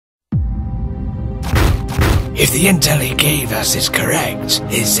If the intel he gave us is correct,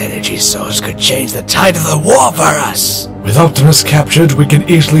 his energy source could change the tide of the war for us. With Optimus captured, we can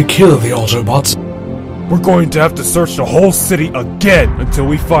easily kill the Autobots. We're going to have to search the whole city again until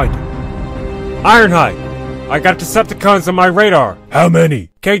we find him. Ironhide, I got Decepticons on my radar. How many?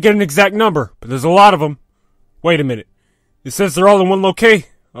 Can't get an exact number, but there's a lot of them. Wait a minute. It says they're all in one location?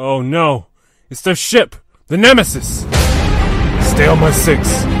 Oh no. It's their ship, the Nemesis. Stay on my 6.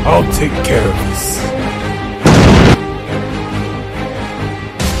 I'll take care of this.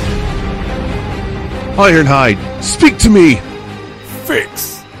 Ironhide, speak to me!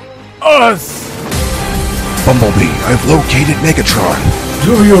 Fix us! Bumblebee, I've located Megatron.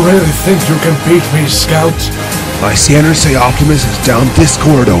 Do you really think you can beat me, Scout? My scanners say Optimus is down this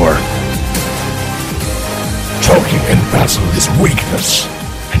corridor. Talking in battle is weakness,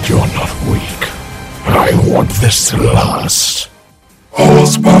 and you're not weak. I want this to last. All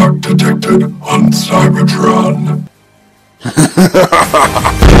spark detected on Cybertron.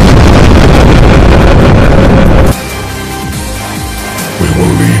 We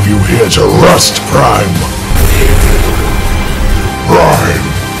will leave you here to rust, Prime. Prime.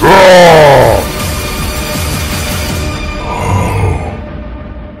 Oh.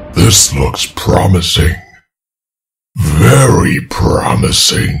 This looks promising. Very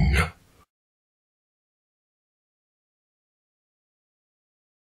promising.